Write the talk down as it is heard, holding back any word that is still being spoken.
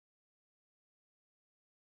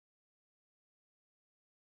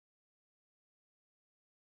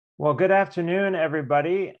Well, good afternoon,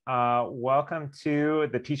 everybody. Welcome to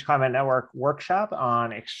the Teach Climate Network workshop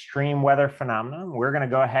on extreme weather phenomena. We're going to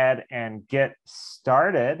go ahead and get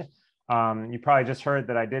started. You probably just heard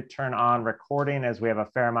that I did turn on recording, as we have a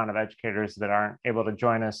fair amount of educators that aren't able to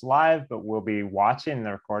join us live, but will be watching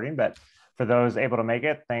the recording. But for those able to make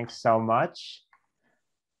it, thanks so much.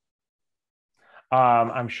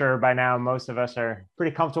 I'm sure by now most of us are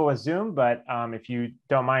pretty comfortable with Zoom, but if you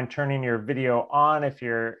don't mind turning your video on, if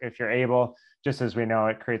you're able, just as we know,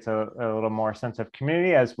 it creates a little more sense of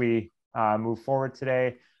community as we move forward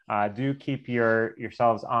today. Do keep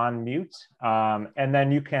yourselves on mute, and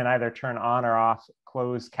then you can either turn on or off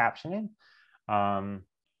closed captioning,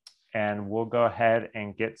 and we'll go ahead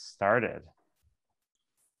and get started.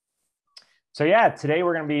 So yeah, today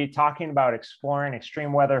we're going to be talking about exploring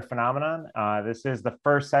extreme weather phenomenon. This is the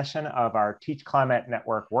first session of our Teach Climate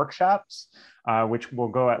Network workshops, which will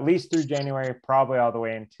go at least through January, probably all the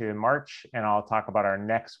way into March. And I'll talk about our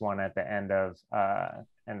next one at the end of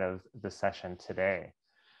the session today.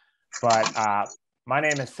 But my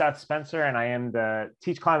name is Seth Spencer, and I am the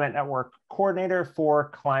Teach Climate Network coordinator for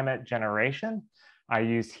Climate Generation. I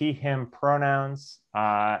use he, him pronouns.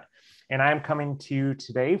 And I'm coming to you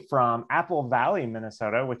today from Apple Valley,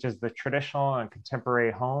 Minnesota, which is the traditional and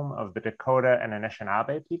contemporary home of the Dakota and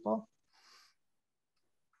Anishinaabe people.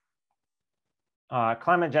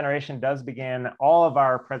 Climate Generation does begin all of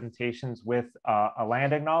our presentations with a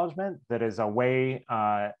land acknowledgement that is a way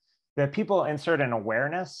that people insert an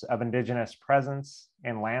awareness of Indigenous presence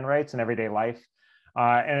in land rights in everyday life.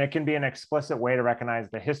 And it can be an explicit way to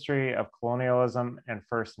recognize the history of colonialism and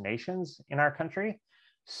First Nations in our country.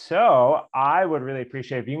 So I would really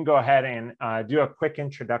appreciate if you can go ahead and do a quick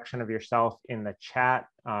introduction of yourself in the chat,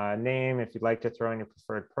 name, if you'd like to throw in your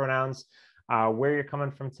preferred pronouns, where you're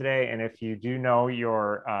coming from today, and if you do know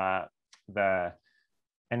your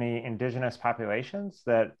any Indigenous populations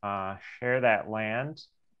that share that land.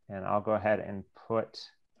 And I'll go ahead and put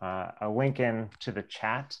a link in to the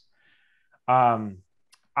chat.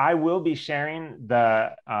 I will be sharing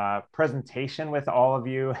the presentation with all of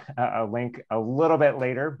you, a link a little bit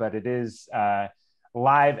later, but it is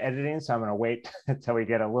live editing. So I'm going to wait until we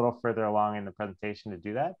get a little further along in the presentation to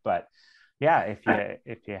do that. But yeah,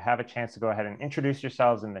 if you have a chance to go ahead and introduce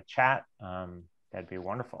yourselves in the chat, that'd be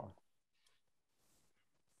wonderful.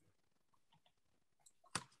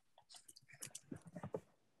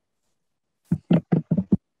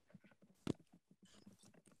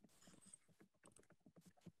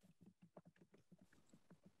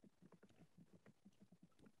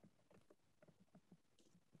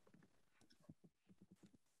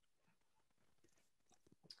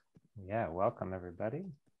 Yeah, welcome everybody.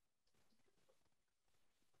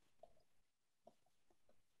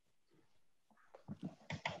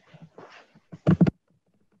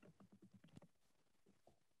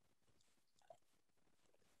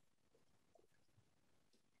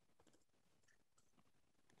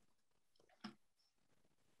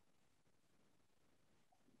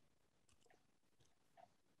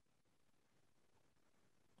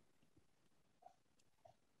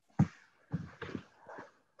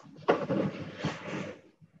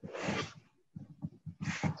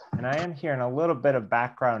 And I am hearing a little bit of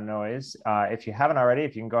background noise. If you haven't already,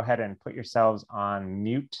 if you can go ahead and put yourselves on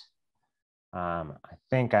mute. I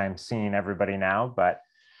think I'm seeing everybody now, but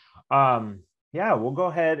yeah, we'll go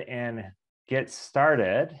ahead and get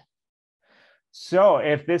started. So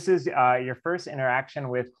if this is your first interaction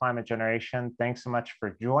with Climate Generation, thanks so much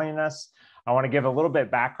for joining us. I want to give a little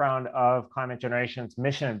bit background of Climate Generation's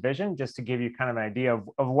mission and vision, just to give you kind of an idea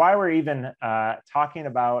of why we're even talking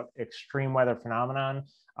about extreme weather phenomenon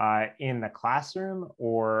in the classroom,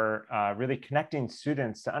 or really connecting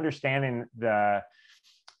students to understanding the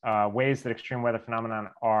ways that extreme weather phenomenon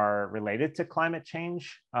are related to climate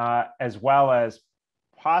change, as well as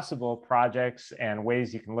possible projects and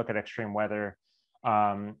ways you can look at extreme weather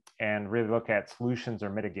and really look at solutions or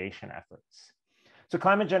mitigation efforts. So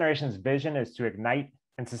Climate Generation's vision is to ignite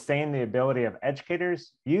and sustain the ability of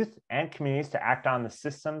educators, youth, and communities to act on the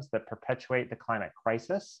systems that perpetuate the climate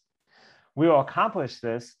crisis. We will accomplish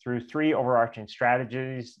this through three overarching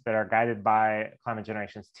strategies that are guided by Climate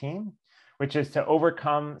Generation's team, which is to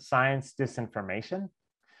overcome science disinformation,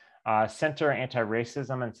 center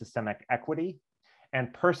anti-racism and systemic equity,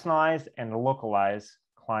 and personalize and localize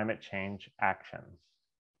climate change action.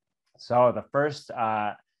 So the first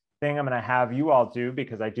thing I'm going to have you all do,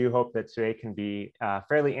 because I do hope that today can be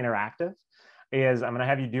fairly interactive, is I'm going to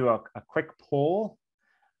have you do a quick poll.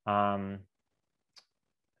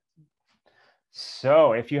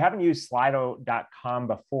 So if you haven't used slido.com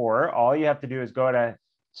before, all you have to do is go to,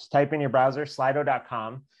 just type in your browser,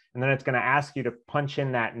 slido.com, And then it's going to ask you to punch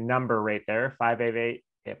in that number right there,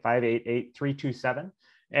 588-327.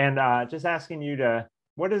 And just asking you to,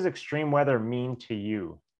 what does extreme weather mean to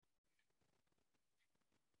you?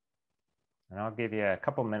 And I'll give you a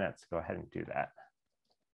couple minutes to go ahead and do that.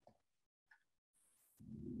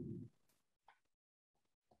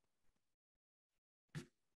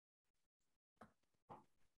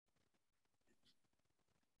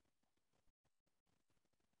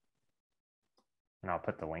 And I'll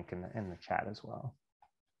put the link in the chat as well.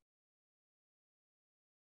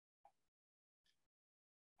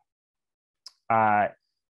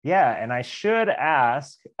 Yeah, and I should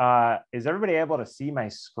ask, is everybody able to see my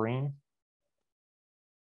screen?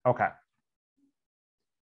 Okay.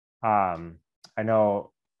 I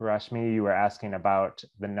know, Rashmi, you were asking about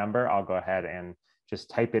the number. I'll go ahead and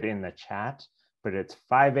just type it in the chat, but it's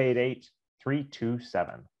 588-327.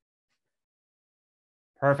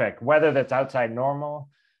 Perfect. Weather that's outside normal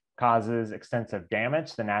causes extensive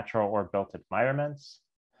damage to natural or built environments.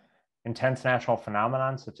 Intense natural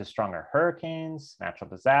phenomena such as stronger hurricanes,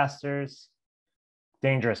 natural disasters,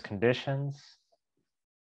 dangerous conditions,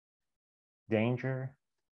 danger.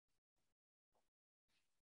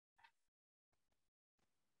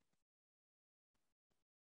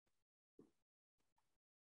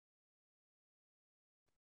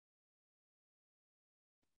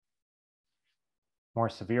 More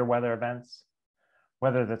severe weather events,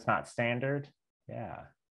 weather that's not standard. Yeah,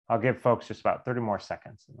 I'll give folks just about 30 more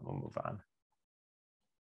seconds and then we'll move on.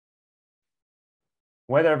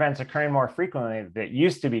 Weather events occurring more frequently that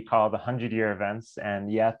used to be called the 100-year events. And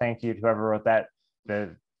yeah, thank you to whoever wrote that.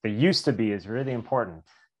 The used to be is really important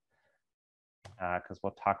because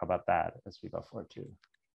we'll talk about that as we go forward too.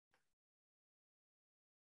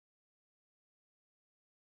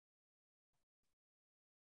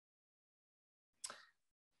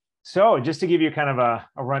 So just to give you kind of a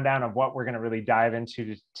rundown of what we're going to really dive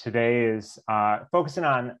into today is focusing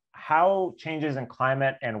on how changes in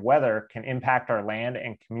climate and weather can impact our land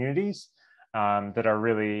and communities that are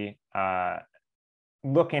really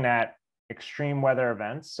looking at extreme weather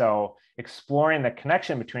events. So exploring the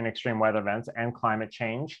connection between extreme weather events and climate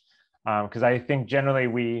change, because I think generally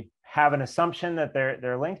we have an assumption that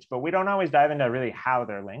they're linked, but we don't always dive into really how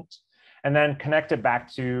they're linked. And then connect it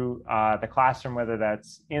back to the classroom, whether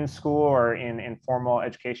that's in school or in informal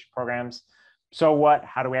education programs. So what,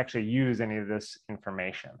 how do we actually use any of this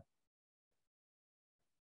information?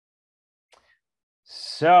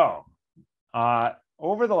 So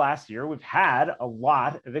over the last year, we've had a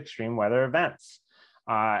lot of extreme weather events.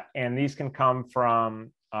 And these can come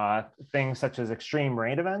from things such as extreme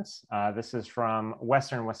rain events. This is from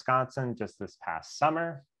Western Wisconsin just this past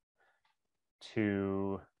summer,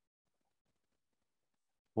 to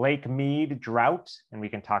Lake Mead drought, and we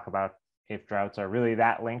can talk about if droughts are really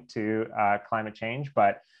that linked to climate change,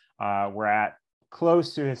 but we're at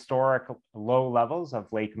close to historic low levels of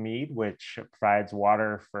Lake Mead, which provides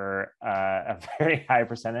water for a very high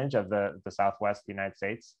percentage of the Southwest United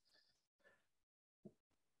States.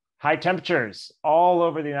 High temperatures all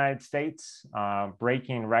over the United States,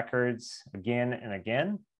 breaking records again and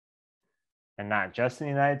again, and not just in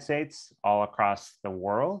the United States, all across the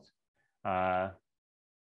world.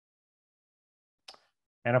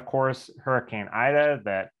 And of course, Hurricane Ida,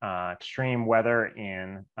 that extreme weather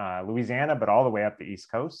in Louisiana, but all the way up the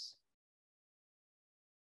East Coast.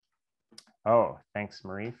 Oh, thanks,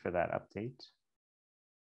 Marie, for that update.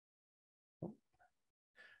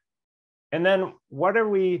 And then what are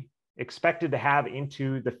we expected to have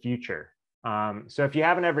into the future? So if you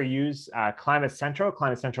haven't ever used Climate Central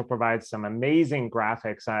provides some amazing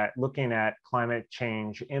graphics looking at climate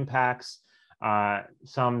change impacts,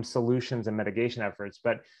 some solutions and mitigation efforts,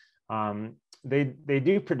 but they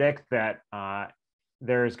do predict that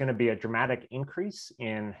there's going to be a dramatic increase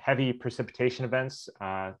in heavy precipitation events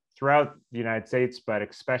throughout the United States, but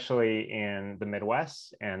especially in the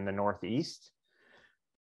Midwest and the Northeast.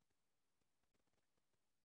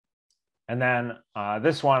 And then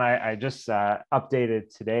this one I just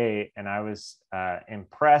updated today, and I was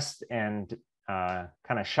impressed and kind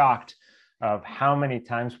of shocked of how many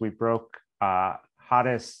times we broke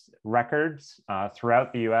hottest records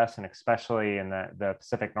throughout the US, and especially in the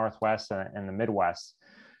Pacific Northwest and the Midwest.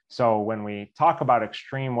 So when we talk about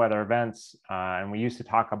extreme weather events, and we used to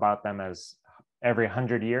talk about them as every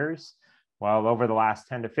 100 years, well, over the last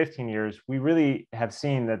 10 to 15 years, we really have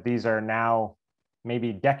seen that these are now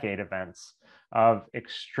maybe decade events of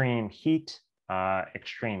extreme heat,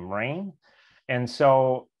 extreme rain. And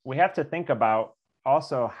so we have to think about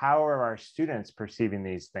also, how are our students perceiving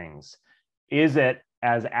these things? Is it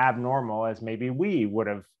as abnormal as maybe we would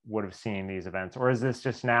have seen these events, or is this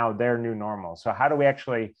just now their new normal? So how do we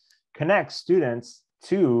actually connect students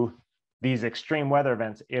to these extreme weather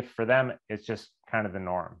events if for them it's just kind of the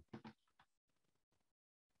norm?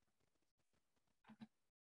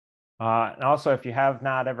 And also, if you have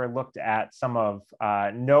not ever looked at some of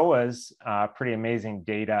NOAA's pretty amazing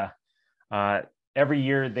data, every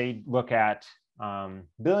year they look at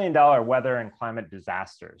billion-dollar weather and climate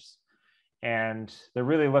disasters. And they're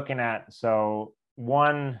really looking at, so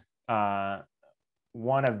one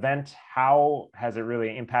event, how has it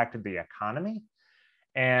really impacted the economy?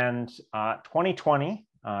 And 2020,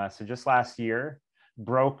 so just last year,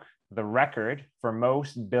 broke the record for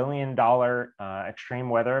most billion-dollar extreme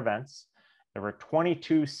weather events. There were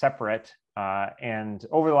 22 separate, and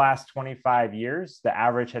over the last 25 years, the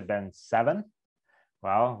average had been 7.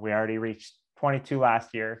 Well, we already reached 22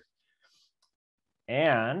 last year.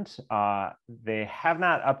 And they have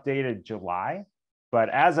not updated July, but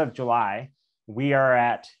as of July, we are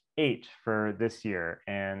at 8 for this year.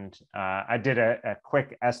 And I did a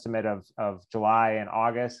quick estimate of July and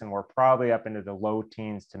August, and we're probably up into the low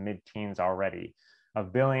teens to mid-teens already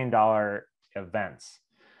of billion-dollar events.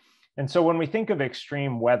 And so when we think of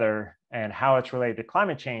extreme weather and how it's related to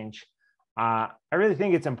climate change, I really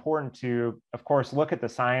think it's important to, of course, look at the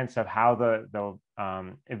science of how the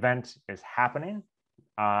event is happening,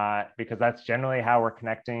 because that's generally how we're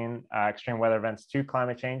connecting extreme weather events to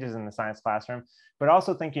climate changes in the science classroom, but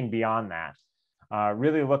also thinking beyond that,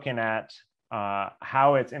 really looking at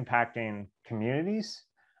how it's impacting communities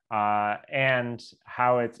and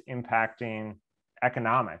how it's impacting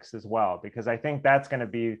economics as well, because I think that's going to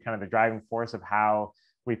be kind of the driving force of how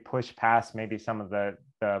we push past maybe some of the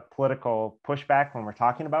political pushback when we're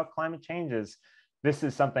talking about climate change. Is this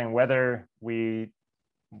is something, whether we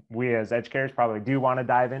as educators probably do want to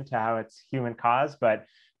dive into how it's human caused, but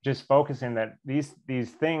just focusing that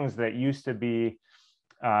these things that used to be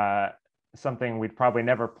something we'd probably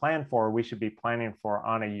never plan for, we should be planning for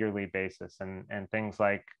on a yearly basis. And things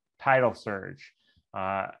like tidal surge,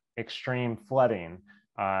 extreme flooding,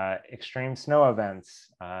 extreme snow events,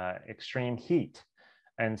 extreme heat.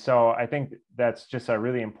 And so I think that's just a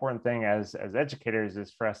really important thing as educators,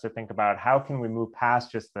 is for us to think about how can we move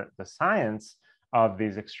past just the science of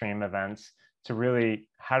these extreme events to really,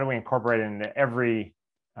 how do we incorporate it into every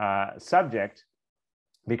subject,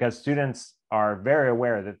 because students are very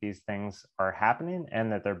aware that these things are happening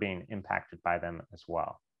and that they're being impacted by them as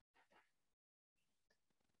well.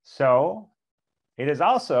 So it is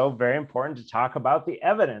also very important to talk about the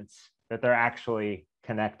evidence that they're actually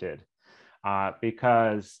connected,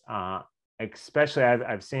 because especially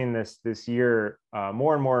I've seen this year,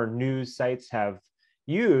 more and more news sites have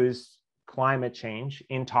used climate change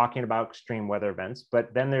in talking about extreme weather events,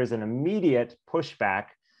 but then there's an immediate pushback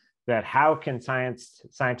that how can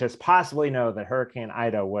scientists possibly know that Hurricane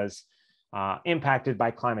Ida was impacted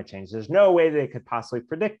by climate change? There's no way they could possibly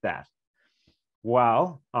predict that.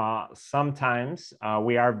 Well, sometimes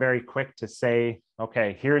we are very quick to say,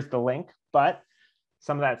 okay, here's the link, but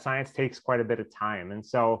some of that science takes quite a bit of time. And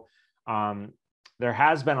so there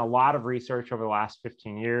has been a lot of research over the last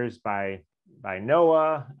 15 years by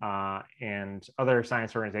NOAA and other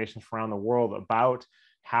science organizations around the world about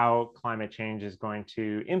how climate change is going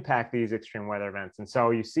to impact these extreme weather events. And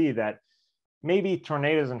so you see that maybe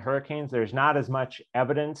tornadoes and hurricanes, there's not as much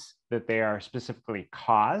evidence that they are specifically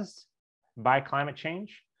caused by climate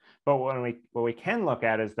change. But what we can look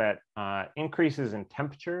at is that increases in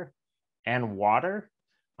temperature and water,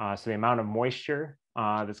 so the amount of moisture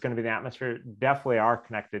that's going to be in the atmosphere, definitely are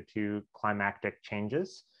connected to climatic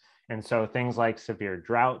changes. And so things like severe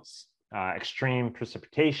droughts, extreme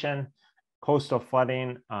precipitation, coastal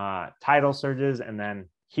flooding, tidal surges, and then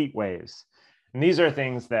heat waves. And these are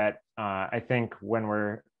things that I think when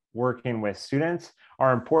we're working with students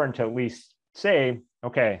are important to at least say,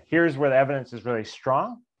 okay, here's where the evidence is really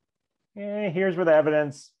strong. Here's where the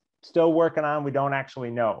evidence still working on, we don't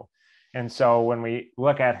actually know. And so when we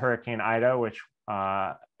look at Hurricane Ida, which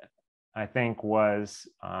I think was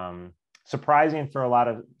surprising for a lot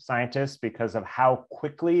of scientists because of how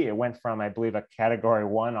quickly it went from, I believe, a category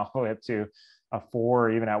 1 all the way up to a 4,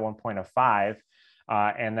 or even at one point a 5,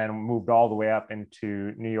 and then moved all the way up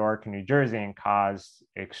into New York and New Jersey and caused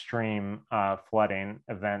extreme flooding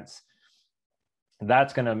events.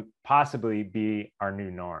 That's going to possibly be our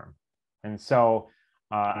new norm. And so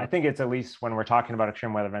I think it's, at least when we're talking about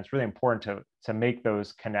extreme weather events, really important to make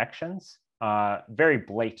those connections very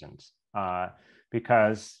blatant,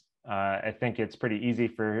 because I think it's pretty easy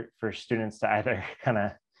for students to either kind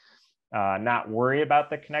of not worry about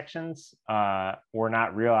the connections or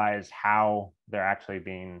not realize how they're actually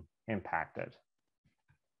being impacted.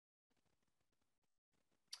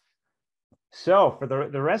 So for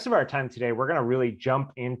the rest of our time today, we're going to really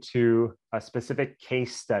jump into a specific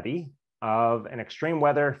case study of an extreme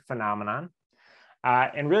weather phenomenon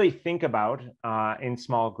and really think about in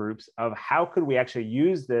small groups of how could we actually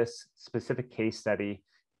use this specific case study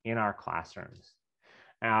in our classrooms.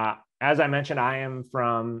 As I mentioned, I am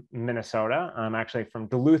from Minnesota. I'm actually from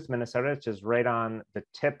Duluth, Minnesota, which is right on the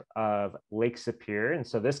tip of Lake Superior. And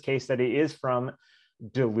so this case study is from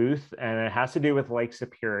Duluth, and it has to do with Lake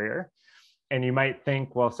Superior. And you might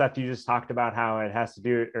think, well, Seth, you just talked about how it has to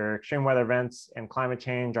do, or extreme weather events and climate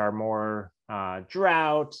change are more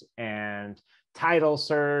drought and tidal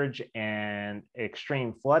surge and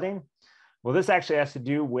extreme flooding. Well, this actually has to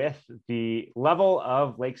do with the level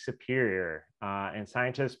of Lake Superior. And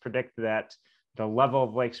scientists predict that the level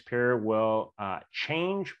of Lake Superior will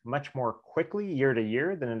change much more quickly year to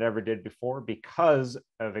year than it ever did before because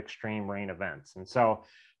of extreme rain events. And so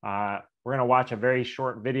we're going to watch a very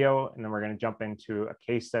short video, and then we're going to jump into a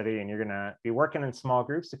case study, and you're going to be working in small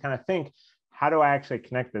groups to kind of think, how do I actually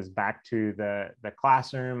connect this back to the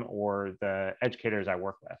classroom or the educators I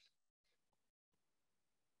work with?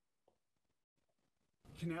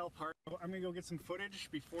 Canal Park. I'm gonna go get some footage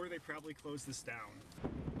before they probably close this down.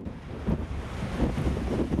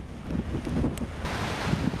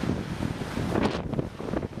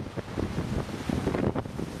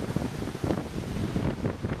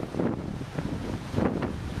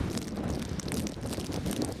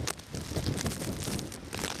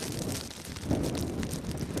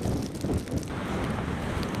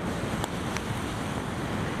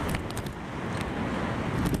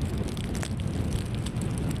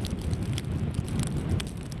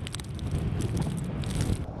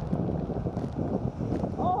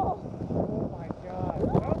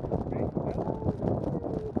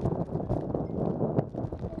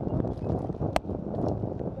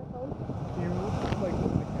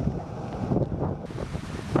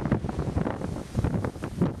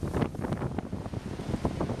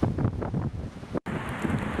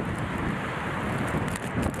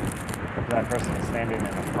 That person is standing in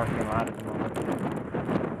a parking lot at the moment.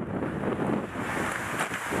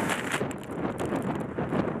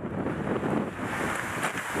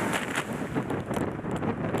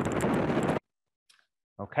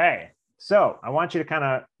 Okay, so I want you to kind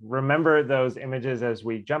of remember those images as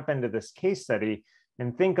we jump into this case study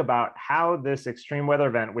and think about how this extreme weather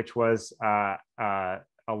event, which was a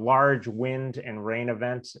large wind and rain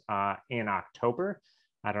event in October.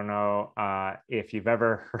 I don't know if you've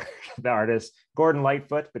ever heard the artist Gordon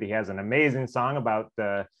Lightfoot, but he has an amazing song about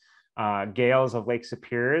the gales of Lake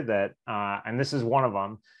Superior that, and this is one of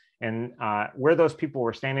them. And where those people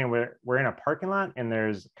were standing, we're in a parking lot, and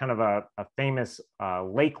there's kind of a famous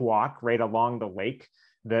lake walk right along the lake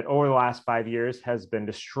that over the last 5 years has been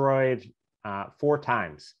destroyed 4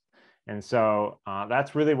 times. And so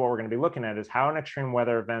that's really what we're going to be looking at, is how an extreme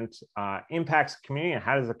weather event impacts the community, and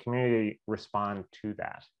how does the community respond to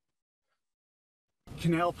that.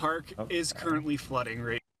 Canal Park is currently flooding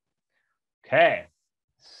right. Okay,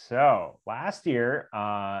 so last year,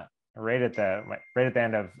 right at the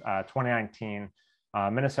end of 2019,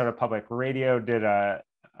 Minnesota Public Radio did a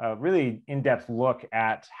really in-depth look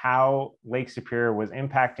at how Lake Superior was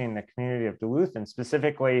impacting the community of Duluth, and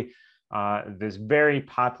specifically this very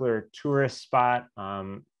popular tourist spot,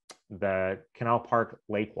 the Canal Park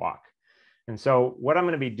Lake Walk. And so what I'm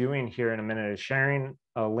going to be doing here in a minute is sharing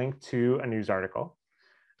a link to a news article.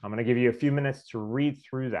 I'm going to give you a few minutes to read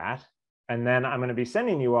through that, and then I'm going to be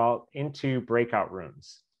sending you all into breakout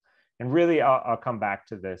rooms. And really, I'll come back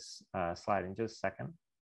to this slide in just a second.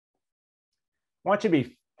 I want you to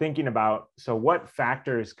be thinking about, so what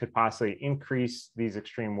factors could possibly increase these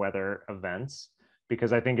extreme weather events?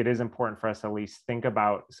 Because I think it is important for us to at least think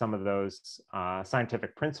about some of those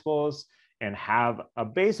scientific principles and have a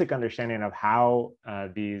basic understanding of how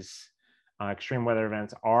these extreme weather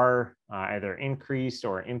events are either increased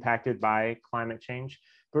or impacted by climate change,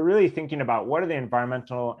 but really thinking about what are the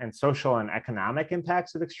environmental and social and economic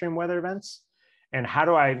impacts of extreme weather events, and how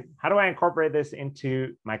do I incorporate this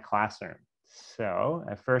into my classroom? So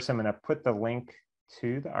at first, I'm going to put the link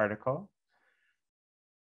to the article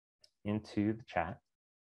into the chat.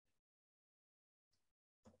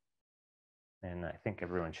 And I think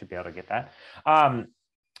everyone should be able to get that. I'm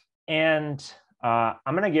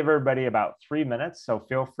going to give everybody about 3 minutes, so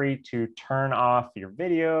feel free to turn off your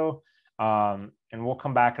video, and we'll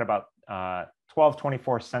come back at about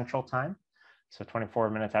 12:24 Central Time, so 24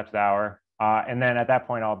 minutes after the hour. And then at that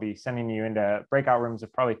point, I'll be sending you into breakout rooms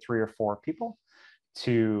of probably 3 or 4 people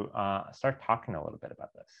to start talking a little bit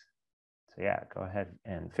about this. So yeah, go ahead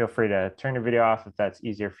and feel free to turn your video off if that's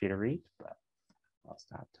easier for you to read, but I'll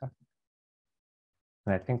stop talking.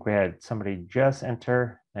 And I think we had somebody just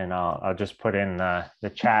enter, and I'll just put in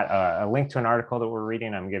the chat a link to an article that we're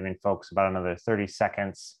reading. I'm giving folks about another 30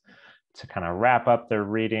 seconds to kind of wrap up their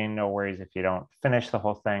reading. No worries if you don't finish the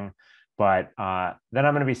whole thing. But then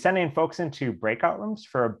I'm going to be sending folks into breakout rooms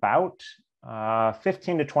for about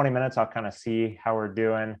 15 to 20 minutes. I'll kind of see how we're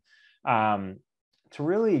doing to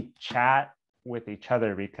really chat with each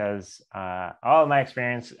other, because all of my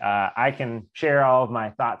experience, I can share all of my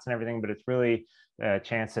thoughts and everything, but it's really a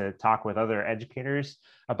chance to talk with other educators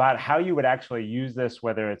about how you would actually use this,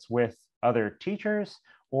 whether it's with other teachers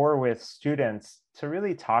or with students, to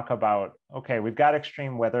really talk about, okay, we've got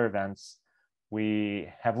extreme weather events. We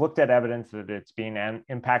have looked at evidence that it's being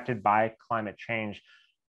impacted by climate change,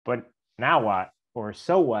 but now what? Or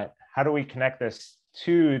so what? How do we connect this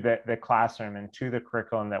to the classroom and to the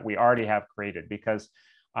curriculum that we already have created? Because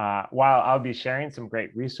while I'll be sharing some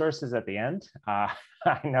great resources at the end,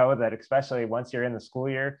 I know that especially once you're in the school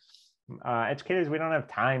year, educators, we don't have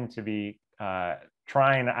time to be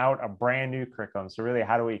trying out a brand new curriculum. So really,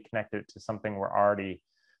 how do we connect it to something we're already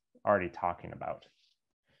talking about?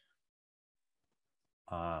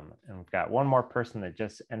 And we've got one more person that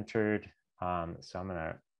just entered. So I'm going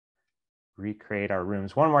to recreate our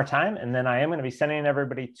rooms one more time, and then I am going to be sending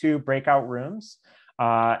everybody to breakout rooms.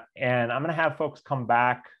 And I'm going to have folks come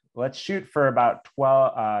back. Let's shoot for about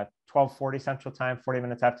 12:40 Central Time, 40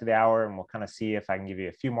 minutes after the hour, and we'll kind of see if I can give you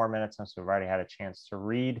a few more minutes since we've already had a chance to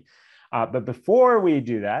read. But before we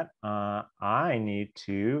do that, I need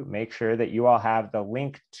to make sure that you all have the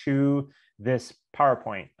link to this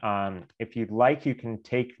PowerPoint. If you'd like, you can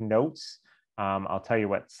take notes. I'll tell you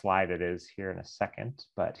what slide it is here in a second,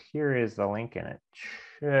 but here is the link, and it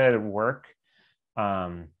should work.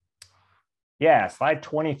 Yeah, slide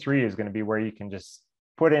 23 is going to be where you can just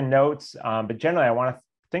put in notes. But generally, I want to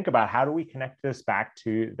think about, how do we connect this back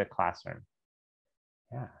to the classroom?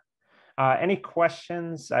 Yeah. Any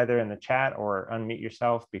questions either in the chat or unmute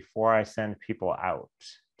yourself before I send people out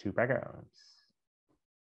to breakout rooms?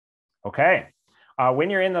 Okay.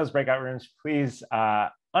 When you're in those breakout rooms, please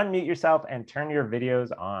unmute yourself and turn your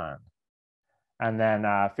videos on. And then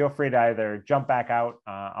feel free to either jump back out.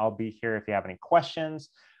 I'll be here if you have any questions.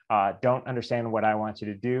 Don't understand what I want you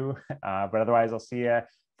to do, but otherwise I'll see you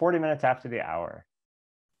 40 minutes after the hour.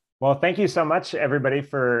 Well, thank you so much, everybody,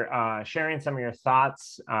 for sharing some of your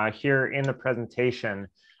thoughts here in the presentation.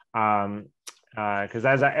 Because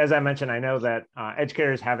as I mentioned, I know that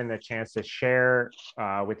educators having the chance to share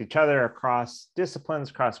with each other across disciplines,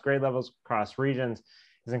 across grade levels, across regions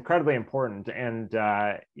is incredibly important. And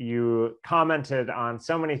you commented on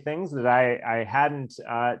so many things that I hadn't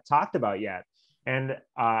talked about yet. And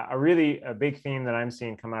a big theme that I'm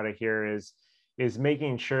seeing come out of here is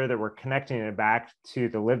making sure that we're connecting it back to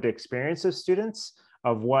the lived experience of students,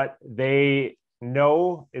 of what they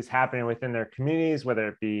know is happening within their communities, whether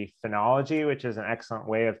it be phenology, which is an excellent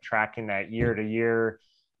way of tracking that year to year,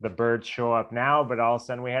 the birds show up now, but all of a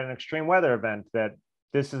sudden we had an extreme weather event that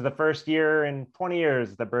this is the first year in 20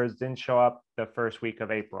 years the birds didn't show up the first week of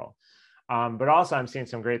April. But also I'm seeing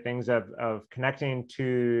some great things of connecting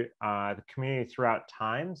to the community throughout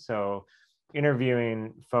time. So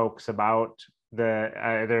interviewing folks about the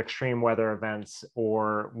extreme weather events,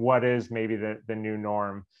 or what is maybe the new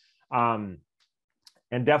norm.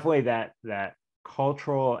 And definitely that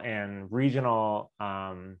cultural and regional,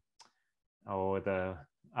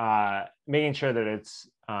 making sure that it's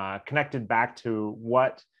connected back to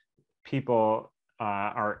what people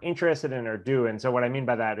are interested in or do. And so what I mean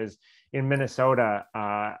by that is, in Minnesota,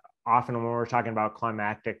 often when we're talking about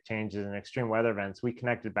climatic changes and extreme weather events, we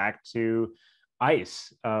connected back to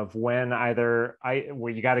ice, of when where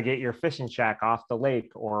you got to get your fishing shack off the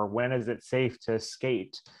lake, or when is it safe to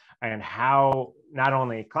skate, and how not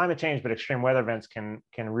only climate change but extreme weather events can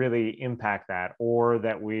really impact that, or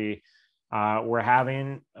that we're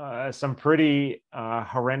having some pretty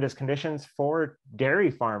horrendous conditions for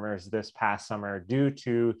dairy farmers this past summer, due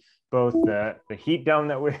to both the heat dome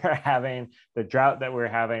that we're having, the drought that we're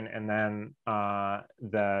having, and then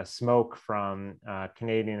the smoke from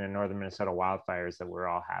Canadian and northern Minnesota wildfires that we're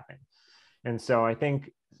all having. And so I think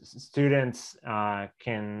students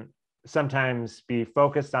can sometimes be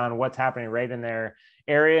focused on what's happening right in their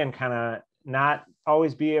area, and kind of not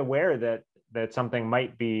always be aware that something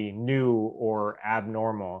might be new or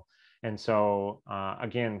abnormal. And so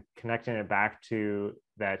again, connecting it back to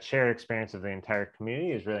that shared experience of the entire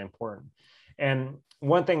community is really important. And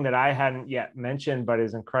one thing that I hadn't yet mentioned, but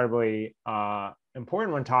is incredibly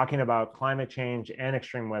important when talking about climate change and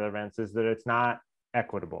extreme weather events, is that it's not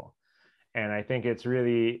equitable. And I think it's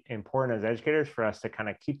really important as educators for us to kind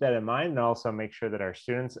of keep that in mind and also make sure that our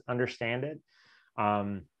students understand it.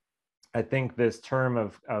 I think this term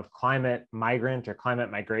of climate migrant or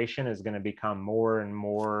climate migration is going to become more and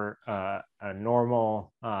more a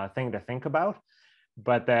normal thing to think about,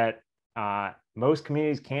 but that most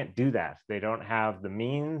communities can't do that. They don't have the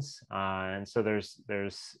means. And so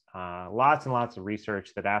there's lots and lots of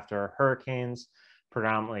research that after hurricanes,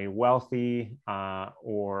 predominantly wealthy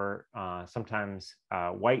or sometimes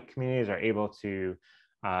white communities are able to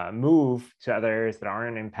move to other areas that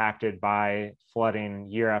aren't impacted by flooding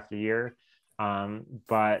year after year.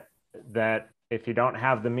 But that if you don't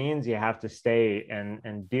have the means, you have to stay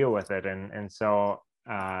and deal with it. And so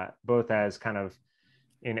both as kind of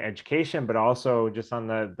in education, but also just on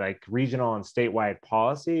the like regional and statewide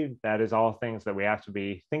policy, that is all things that we have to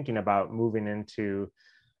be thinking about moving into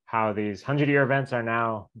how these 100-year events are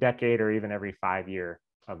now decade or even every 5-year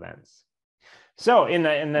events. So in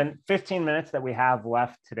the 15 minutes that we have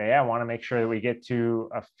left today, I want to make sure that we get to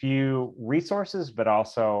a few resources, but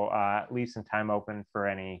also leave some time open for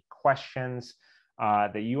any questions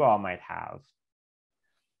that you all might have.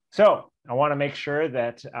 So I want to make sure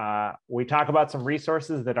that we talk about some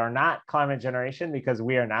resources that are not climate generation, because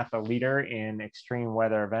we are not the leader in extreme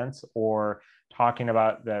weather events or talking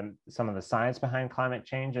about some of the science behind climate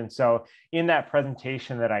change. And so in that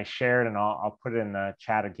presentation that I shared, and I'll put it in the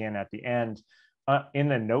chat again at the end, in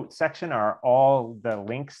the notes section are all the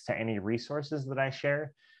links to any resources that I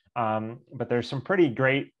share. But there's some pretty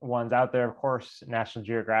great ones out there. Of course, National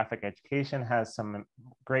Geographic Education has some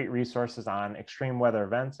great resources on extreme weather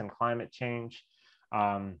events and climate change.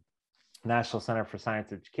 National Center for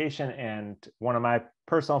Science Education, and one of my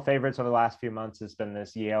personal favorites over the last few months has been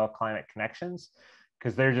this Yale Climate Connections,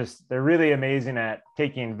 because they're really amazing at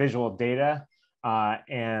taking visual data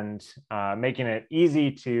and making it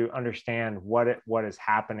easy to understand what is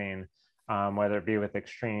happening, whether it be with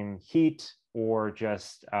extreme heat or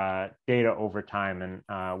just data over time,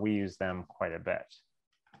 and we use them quite a bit.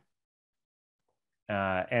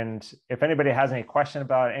 And if anybody has any question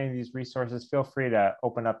about any of these resources, feel free to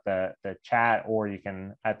open up the chat, or you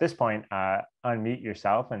can, at this point, unmute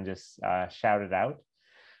yourself and just shout it out.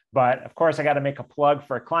 But of course, I got to make a plug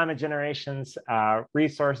for Climate Generation's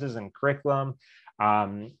resources and curriculum.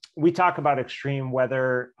 We talk about extreme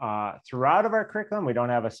weather throughout of our curriculum. We don't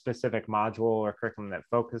have a specific module or curriculum that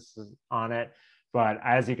focuses on it. But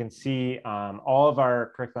as you can see, all of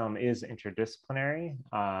our curriculum is interdisciplinary,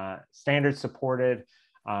 standards supported.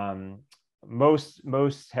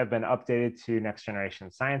 Most have been updated to next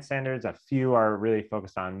generation science standards. A few are really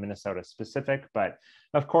focused on Minnesota specific, but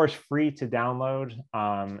of course, free to download.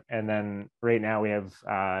 And then right now we have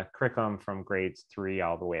curriculum from grades 3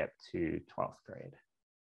 all the way up to 12th grade.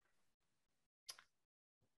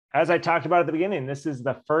 As I talked about at the beginning, this is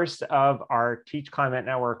the first of our Teach Climate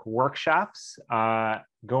Network workshops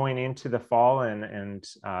going into the fall and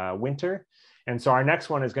winter. And so our next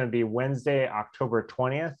one is going to be Wednesday, October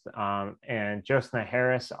 20th. And Josna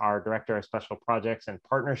Harris, our Director of Special Projects and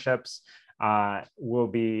Partnerships, will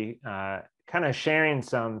be kind of sharing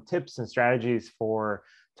some tips and strategies for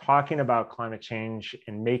talking about climate change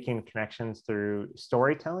and making connections through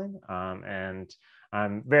storytelling. And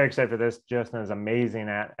I'm very excited for this. Josna is amazing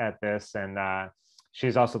at this. And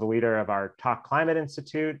she's also the leader of our Talk Climate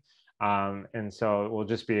Institute. And so it will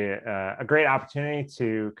just be a great opportunity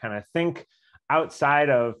to kind of think outside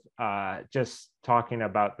of just talking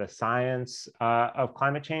about the science of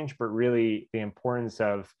climate change, but really the importance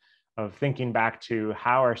of thinking back to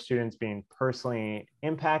how are students being personally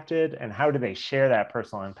impacted and how do they share that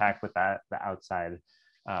personal impact with the outside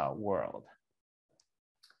world.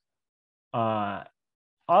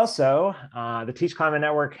 Also, the Teach Climate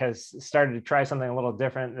Network has started to try something a little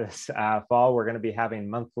different this fall. We're going to be having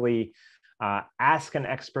monthly Ask an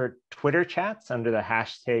Expert Twitter chats under the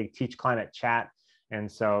hashtag Teach Climate Chat.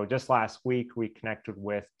 And so just last week, we connected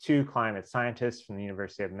with 2 climate scientists from the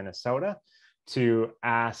University of Minnesota to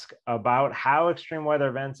ask about how extreme weather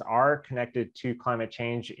events are connected to climate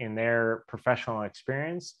change in their professional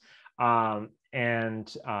experience. And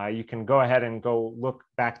you can go ahead and go look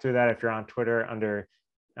back through that if you're on Twitter under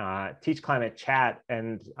Teach Climate Chat.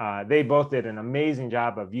 And they both did an amazing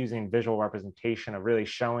job of using visual representation of really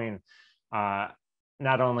showing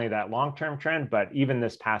not only that long-term trend, but even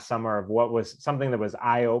this past summer of what was something that was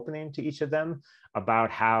eye-opening to each of them about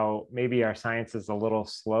how maybe our science is a little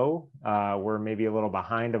slow. We're maybe a little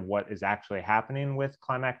behind of what is actually happening with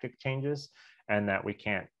climatic changes, and that we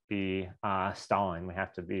can't be stalling. We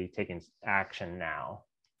have to be taking action now.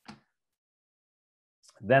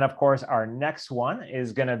 Then, of course, our next one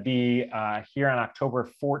is going to be here on October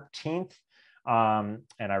 14th. And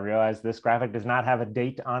I realize this graphic does not have a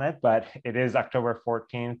date on it, but it is October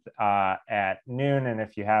 14th at noon. And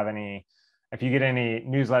if you get any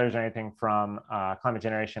newsletters or anything from Climate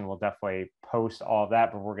Generation, we'll definitely post all of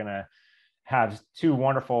that. But we're going to have two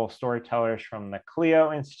wonderful storytellers from the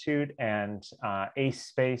Clio Institute and ACE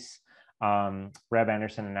Space, Reb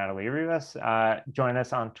Anderson and Natalie Rivas, join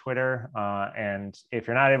us on Twitter. And if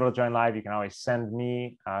you're not able to join live, you can always send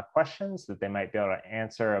me questions that they might be able to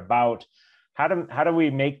answer about how do we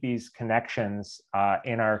make these connections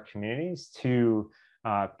in our communities to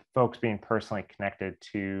folks being personally connected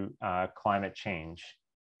to climate change.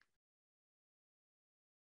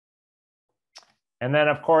 And then,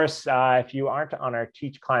 of course, if you aren't on our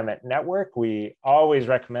Teach Climate Network, we always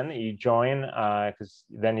recommend that you join, because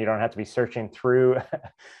then you don't have to be searching through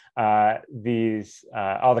all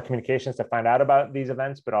the communications to find out about these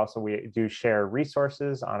events, but also we do share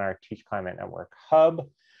resources on our Teach Climate Network hub.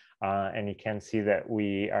 And you can see that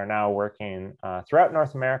we are now working throughout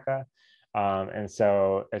North America. And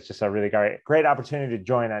so it's just a really great opportunity to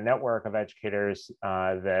join a network of educators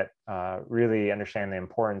that really understand the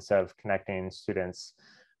importance of connecting students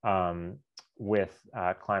with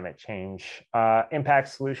climate change impact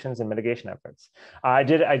solutions and mitigation efforts. I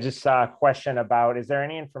just saw a question about, is there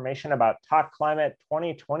any information about Talk Climate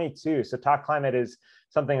 2022? So Talk Climate is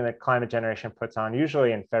something that Climate Generation puts on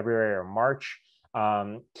usually in February or March.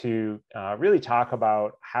 To really talk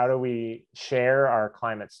about how do we share our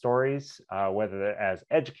climate stories, whether as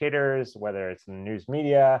educators, whether it's in the news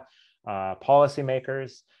media,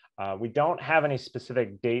 policymakers. We don't have any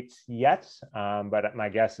specific dates yet, but my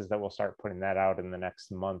guess is that we'll start putting that out in the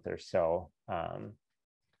next month or so. And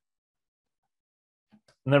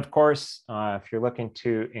then, of course, if you're looking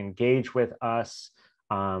to engage with us,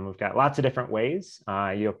 we've got lots of different ways.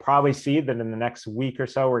 You'll probably see that in the next week or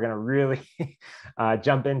so, we're going to really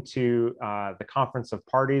jump into the Conference of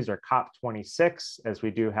Parties, or COP26, as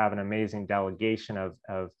we do have an amazing delegation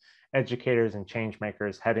of educators and change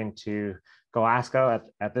makers heading to Glasgow.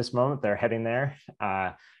 At this moment, they're heading there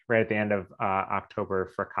right at the end of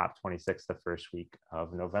October for COP26, the first week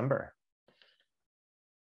of November.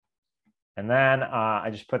 And then I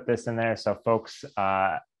just put this in there so folks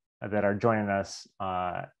that are joining us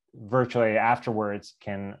virtually afterwards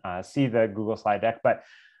can see the Google slide deck. But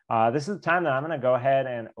this is the time that I'm going to go ahead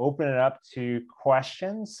and open it up to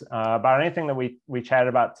questions about anything that we chatted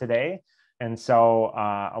about today. And so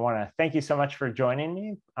I want to thank you so much for joining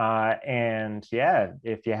me. And yeah,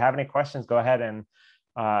 if you have any questions, go ahead and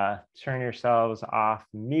turn yourselves off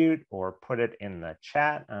mute or put it in the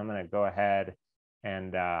chat. I'm going to go ahead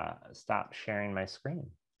and stop sharing my screen.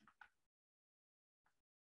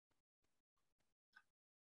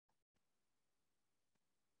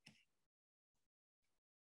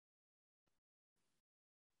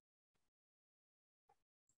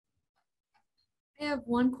 I have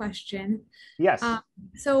one question. Yes.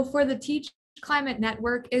 So for the Teach Climate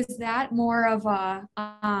Network, is that more of a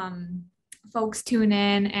folks tune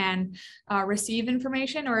in and receive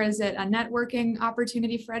information, or is it a networking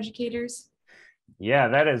opportunity for educators? Yeah,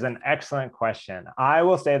 that is an excellent question. I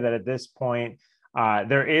will say that at this point,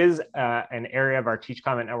 there is an area of our Teach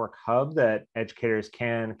Climate Network hub that educators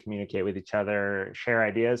can communicate with each other, share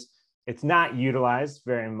ideas. It's not utilized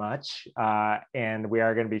very much, and we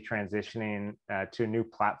are going to be transitioning to a new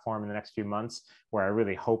platform in the next few months, where I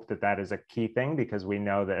really hope that that is a key thing, because we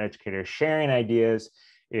know that educators sharing ideas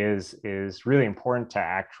is really important to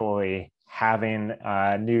actually having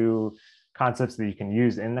new concepts that you can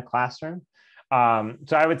use in the classroom.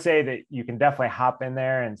 So I would say that you can definitely hop in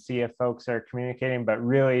there and see if folks are communicating, but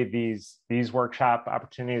really these workshop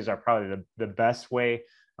opportunities are probably the best way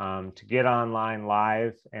to get online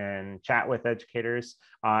live and chat with educators,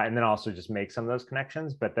 and then also just make some of those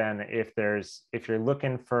connections. But then if you're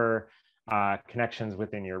looking for connections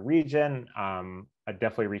within your region,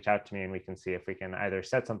 definitely reach out to me and we can see if we can either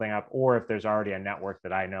set something up, or if there's already a network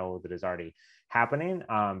that I know that is already happening,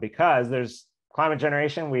 because there's Climate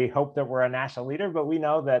Generation. We hope that we're a national leader, but we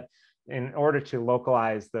know that in order to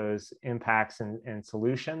localize those impacts and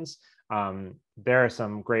solutions, there are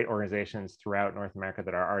some great organizations throughout North America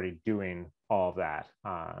that are already doing all of that.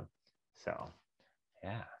 So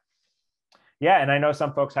yeah, and I know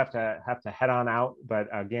some folks have to head on out, but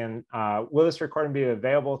again, will this recording be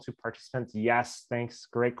available to participants? Yes, thanks,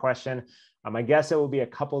 great question. I guess it will be a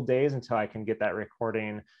couple days until I can get that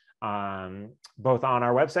recording both on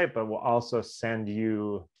our website, but we'll also send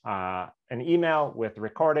you an email with the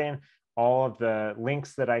recording. all of the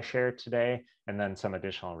links that I shared today, and then some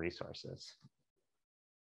additional resources.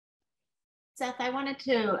 Seth, I wanted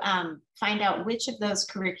to find out which of those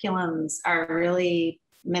curriculums are really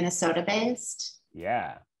Minnesota-based.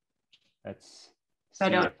 Yeah, that's. So I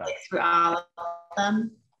don't click through all of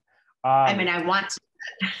them. I mean, I want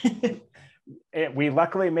to. We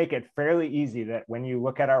luckily make it fairly easy that when you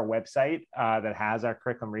look at our website that has our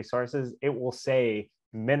curriculum resources, it will say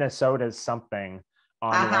Minnesota's something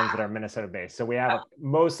on the ones that are Minnesota based. So we have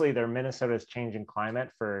mostly they're Minnesota's Changing Climate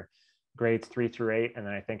for grades 3 through 8. And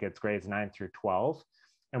then I think it's grades 9 through 12.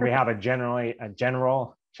 And we have a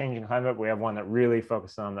general Changing Climate. We have one that really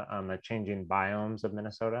focuses on the changing biomes of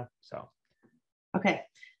Minnesota. So. Okay,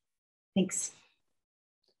 thanks.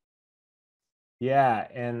 Yeah,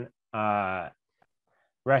 and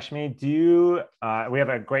Rashmi, do you, we have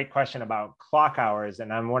a great question about clock hours,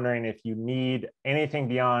 and I'm wondering if you need anything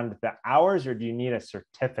beyond the hours, or do you need a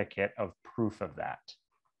certificate of proof of that?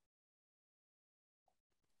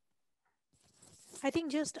 I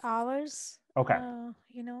think just hours. Okay.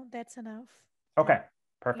 You know, that's enough. Okay,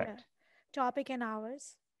 perfect. Yeah. Topic and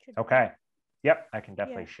hours. Okay. Yep, I can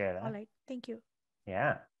definitely share that. All right, thank you.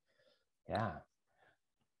 Yeah, yeah.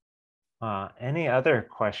 Any other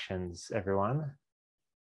questions, everyone?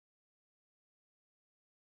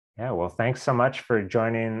 Yeah, well, thanks so much for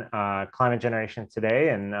joining Climate Generation today.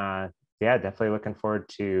 And yeah, definitely looking forward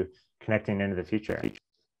to connecting into the future.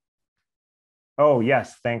 Oh,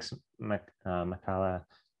 yes, thanks, Makala.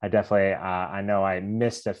 I definitely, I know I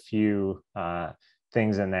missed a few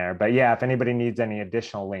things in there, but yeah, if anybody needs any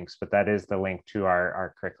additional links, but that is the link to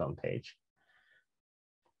our curriculum page.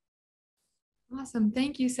 Awesome.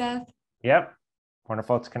 Thank you, Seth. Yep.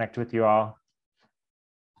 Wonderful to connect with you all.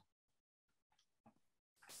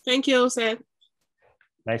 Thank you, Seth.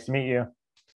 Nice to meet you.